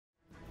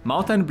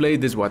Mount &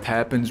 Blade is what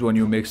happens when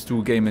you mix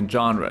two gaming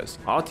genres,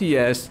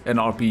 RTS and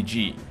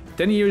RPG.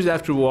 10 years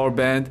after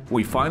Warband,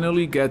 we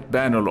finally get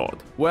Bannerlord.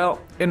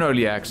 Well, in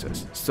early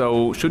access.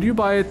 So, should you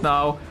buy it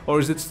now, or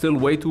is it still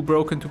way too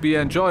broken to be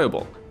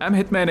enjoyable? I'm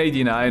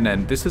Hitman89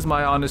 and this is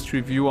my honest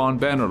review on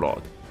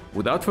Bannerlord.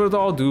 Without further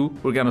ado,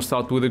 we're gonna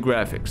start with the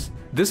graphics.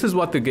 This is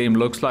what the game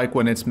looks like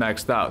when it's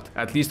maxed out,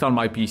 at least on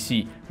my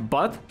PC.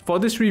 But for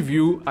this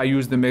review, I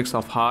used a mix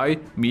of high,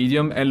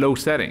 medium and low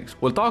settings.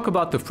 We'll talk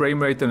about the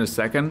frame rate in a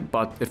second,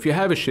 but if you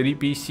have a shitty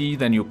PC,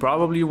 then you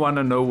probably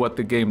wanna know what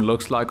the game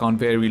looks like on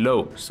very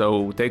low,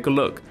 so take a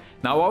look.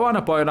 Now I want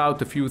to point out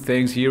a few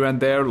things here and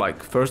there,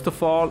 like first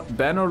of all,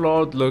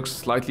 Bannerlord looks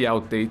slightly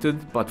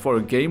outdated, but for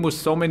a game with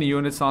so many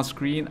units on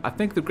screen, I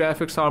think the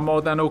graphics are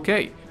more than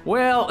okay.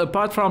 Well,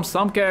 apart from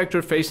some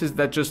character faces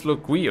that just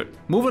look weird.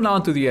 Moving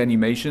on to the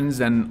animations,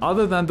 and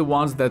other than the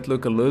ones that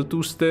look a little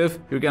too stiff,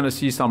 you're gonna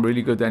see some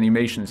really good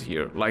animations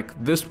here, like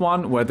this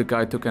one where the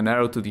guy took an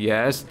arrow to the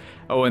ass.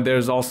 Oh, and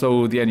there's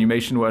also the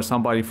animation where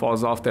somebody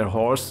falls off their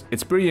horse.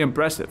 It's pretty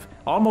impressive.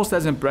 Almost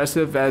as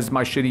impressive as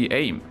my shitty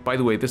aim. By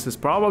the way, this is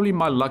probably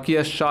my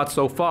luckiest shot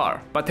so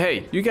far. But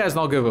hey, you guys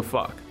don't give a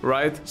fuck,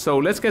 right? So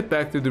let's get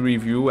back to the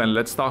review and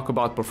let's talk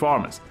about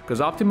performance. Because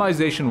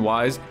optimization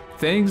wise,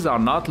 things are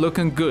not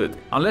looking good.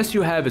 Unless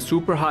you have a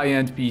super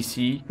high-end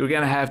PC, you're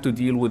gonna have to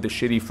deal with the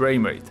shitty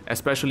frame rate,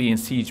 especially in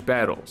siege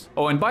battles.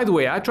 Oh, and by the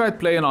way, I tried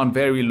playing on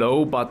very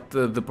low, but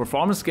the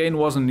performance gain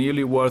wasn't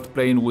nearly worth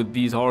playing with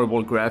these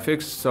horrible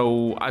graphics,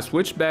 so I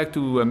switched back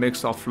to a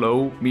mix of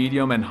low,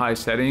 medium and high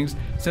settings,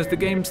 since the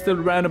game still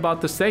ran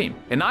about the same.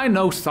 And I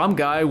know some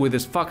guy with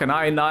his fucking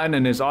i9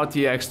 and his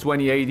RTX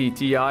 2080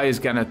 Ti is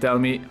gonna tell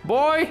me,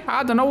 "Boy,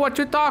 I don't know what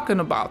you're talking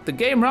about, the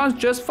game runs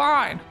just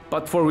fine."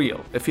 But for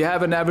real, if you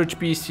have an average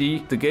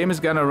PC, the game is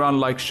gonna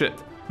run like shit.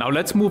 Now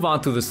let's move on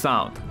to the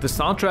sound. The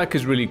soundtrack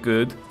is really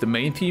good, the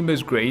main theme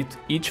is great,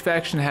 each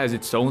faction has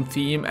its own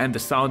theme and the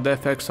sound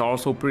effects are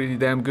also pretty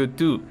damn good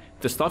too.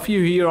 The stuff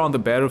you hear on the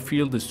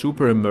battlefield is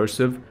super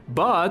immersive,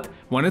 but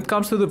when it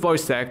comes to the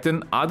voice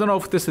acting, I don't know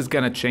if this is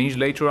gonna change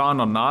later on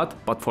or not,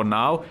 but for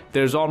now,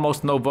 there's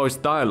almost no voice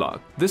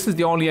dialogue. This is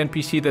the only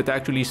NPC that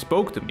actually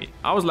spoke to me.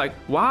 I was like,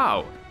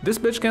 wow, this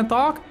bitch can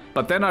talk?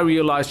 But then I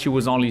realized she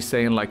was only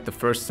saying like the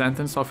first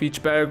sentence of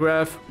each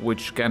paragraph,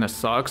 which kinda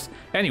sucks.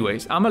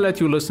 Anyways, I'ma let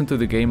you listen to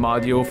the game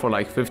audio for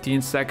like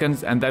 15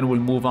 seconds and then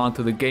we'll move on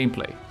to the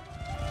gameplay.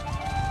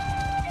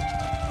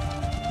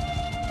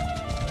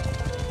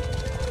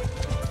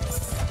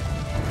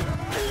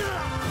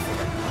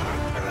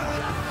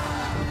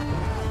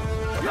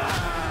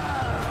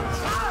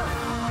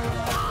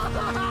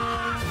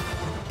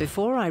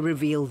 Before I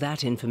reveal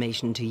that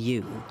information to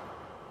you,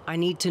 I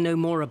need to know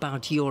more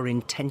about your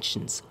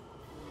intentions.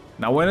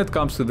 Now when it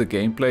comes to the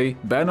gameplay,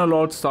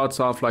 Bannerlord starts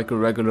off like a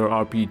regular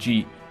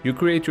RPG. You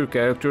create your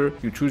character,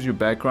 you choose your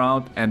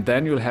background, and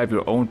then you'll have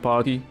your own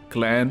party,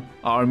 clan,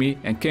 army,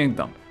 and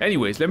kingdom.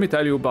 Anyways, let me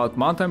tell you about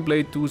Mount &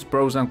 Blade 2's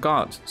pros and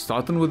cons.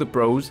 Starting with the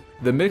pros,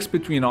 the mix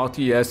between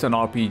RTS and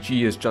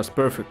RPG is just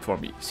perfect for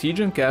me.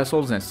 Sieging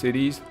castles and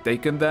cities,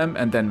 taking them,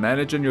 and then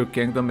managing your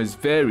kingdom is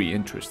very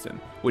interesting.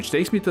 Which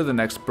takes me to the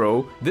next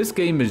pro. This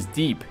game is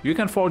deep. You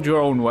can forge your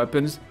own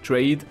weapons,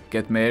 trade,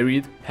 get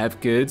married, have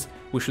kids.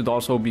 We should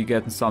also be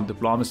getting some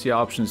diplomacy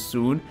options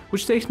soon,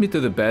 which takes me to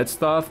the bad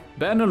stuff.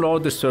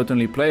 Bannerlord is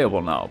certainly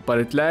playable now, but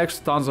it lacks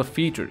tons of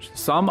features.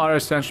 Some are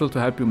essential to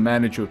help you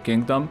manage your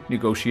kingdom,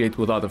 negotiate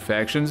with other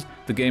factions.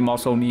 The game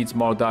also needs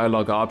more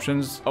dialogue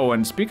options. Oh,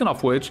 and speaking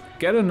of which,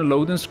 getting a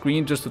loading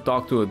screen just to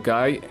talk to a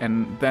guy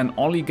and then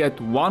only get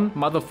one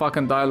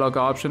motherfucking dialogue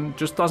option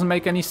just doesn't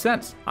make any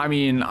sense. I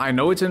mean, I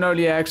know it's in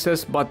early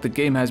access, but the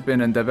game has been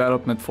in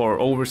development for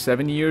over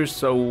 7 years,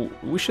 so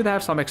we should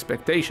have some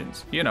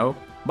expectations, you know.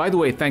 By the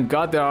way, thank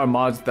God there are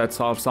mods that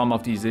solve some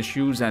of these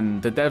issues,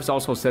 and the devs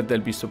also said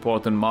they'll be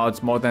supporting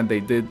mods more than they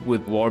did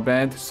with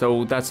Warband,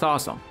 so that's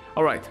awesome.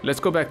 Alright, let's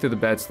go back to the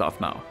bad stuff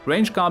now.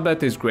 Range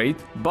combat is great,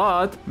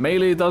 but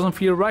melee doesn't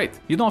feel right.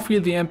 You don't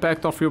feel the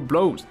impact of your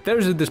blows. There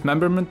is a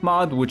dismemberment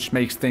mod which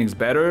makes things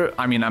better.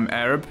 I mean, I'm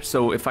Arab,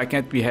 so if I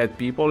can't behead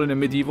people in a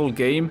medieval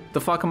game,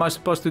 the fuck am I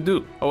supposed to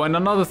do? Oh, and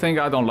another thing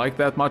I don't like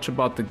that much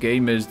about the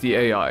game is the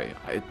AI.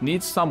 It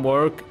needs some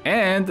work,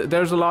 and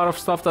there's a lot of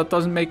stuff that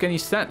doesn't make any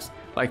sense.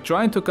 Like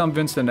trying to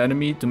convince an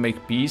enemy to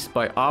make peace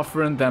by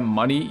offering them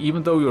money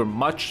even though you're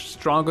much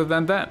stronger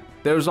than them.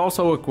 There's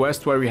also a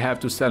quest where you have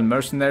to sell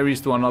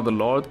mercenaries to another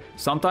lord.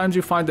 Sometimes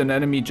you find an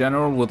enemy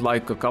general with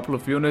like a couple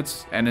of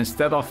units, and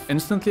instead of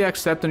instantly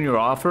accepting your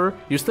offer,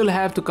 you still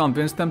have to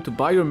convince them to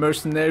buy your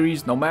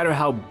mercenaries no matter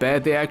how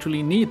bad they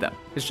actually need them.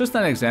 It's just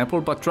an example,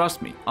 but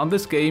trust me, on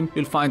this game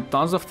you'll find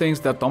tons of things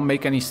that don't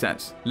make any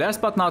sense.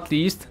 Last but not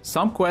least,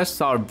 some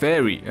quests are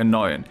very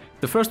annoying.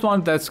 The first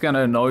one that's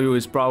gonna annoy you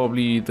is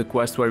probably the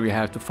quest where you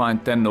have to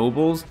find 10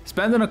 nobles.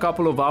 Spending a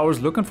couple of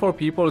hours looking for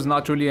people is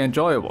not really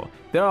enjoyable.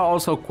 There are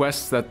also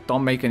quests that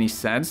don't make any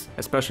sense,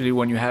 especially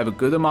when you have a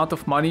good amount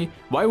of money.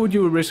 Why would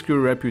you risk your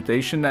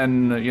reputation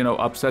and,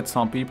 upset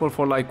some people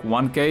for like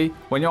 1k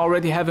when you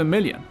already have a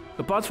million?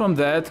 Apart from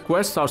that,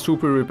 quests are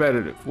super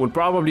repetitive. We'll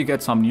probably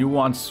get some new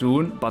ones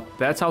soon, but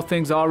that's how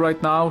things are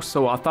right now,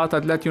 so I thought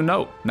I'd let you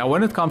know. Now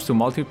when it comes to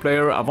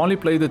multiplayer, I've only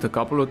played it a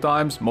couple of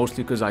times,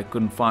 mostly because I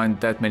couldn't find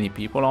that many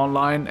people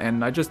online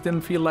and I just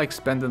didn't feel like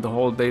spending the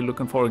whole day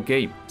looking for a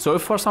game. So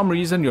if for some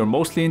reason you're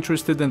mostly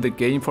interested in the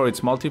game for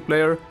its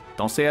multiplayer,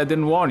 don't say I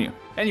didn't warn you.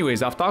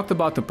 Anyways, I've talked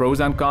about the pros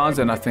and cons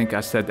and I think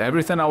I said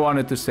everything I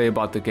wanted to say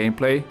about the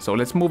gameplay, so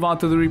let's move on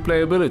to the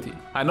replayability.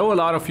 I know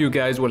a lot of you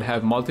guys will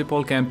have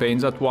multiple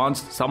campaigns at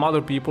once, some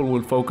other people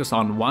will focus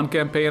on one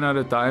campaign at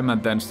a time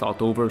and then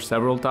start over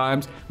several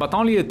times, but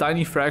only a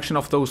tiny fraction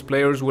of those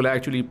players will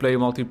actually play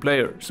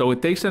multiplayer, so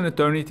it takes an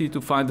eternity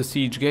to find a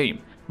Siege game.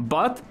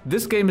 But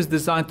this game is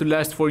designed to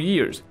last for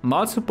years.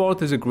 Mod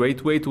support is a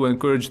great way to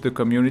encourage the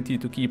community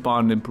to keep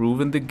on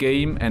improving the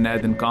game and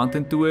adding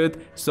content to it,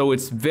 so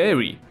it's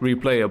very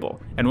replayable.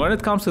 And when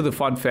it comes to the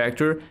fun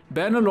factor,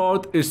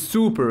 Bannerlord is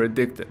super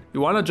addictive.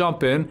 You wanna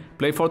jump in,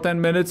 play for 10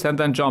 minutes and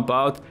then jump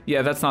out?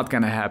 Yeah, that's not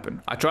gonna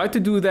happen. I tried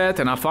to do that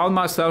and I found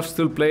myself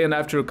still playing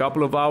after a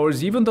couple of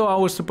hours even though I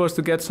was supposed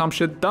to get some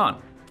shit done.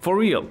 For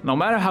real, no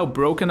matter how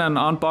broken and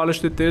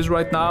unpolished it is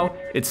right now,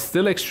 it's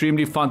still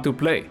extremely fun to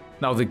play.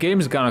 Now the game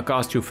is gonna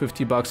cost you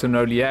 $50 in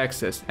early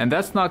access, and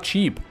that's not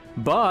cheap,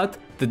 but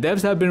the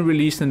devs have been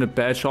releasing a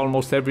patch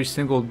almost every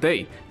single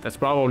day. That's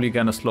probably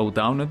gonna slow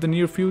down in the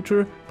near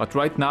future, but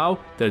right now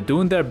they're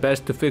doing their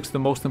best to fix the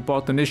most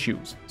important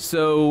issues.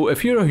 So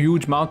if you're a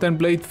huge Mount &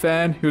 Blade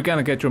fan, you're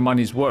gonna get your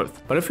money's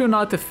worth. But if you're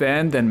not a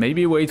fan, then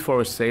maybe wait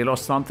for a sale or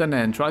something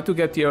and try to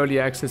get the early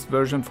access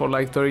version for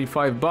like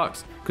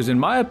 $35. Because in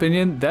my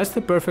opinion, that's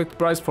the perfect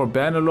price for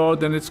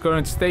Bannerlord in its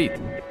current state.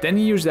 10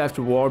 years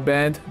after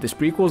Warband, this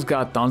prequel's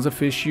got tons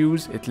of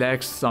issues, it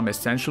lacks some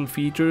essential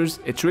features,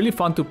 it's really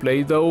fun to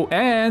play though,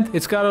 and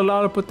it's got a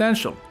lot of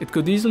potential. It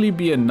could easily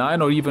be a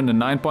 9 or even a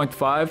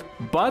 9.5,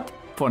 but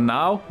for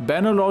now,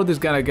 Bannerlord is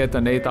gonna get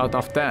an 8 out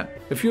of 10.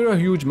 If you're a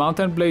huge Mount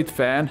 & Blade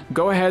fan,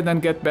 go ahead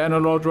and get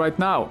Bannerlord right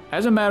now.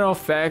 As a matter of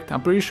fact,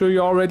 I'm pretty sure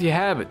you already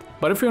have it.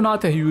 But if you're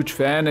not a huge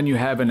fan and you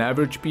have an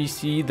average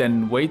PC,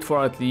 then wait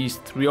for at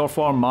least 3 or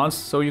 4 months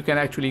so you can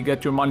actually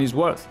get your money's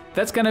worth.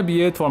 That's gonna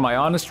be it for my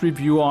honest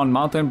review on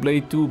Mount &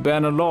 Blade 2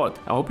 Bannerlord.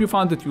 I hope you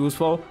found it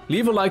useful.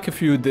 Leave a like if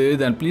you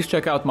did and please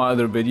check out my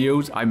other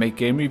videos. I make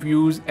game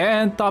reviews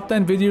and top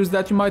 10 videos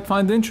that you might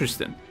find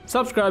interesting.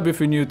 Subscribe if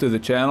you're new to the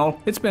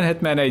channel. It's been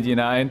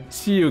Hitman89.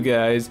 See you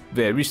guys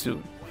very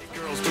soon.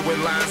 Girls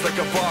doing lines like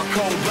a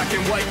barcode, black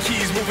and white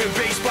keys moving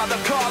bass by the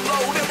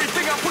carload.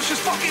 Everything I push is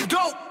fucking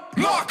dope.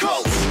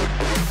 Narcos.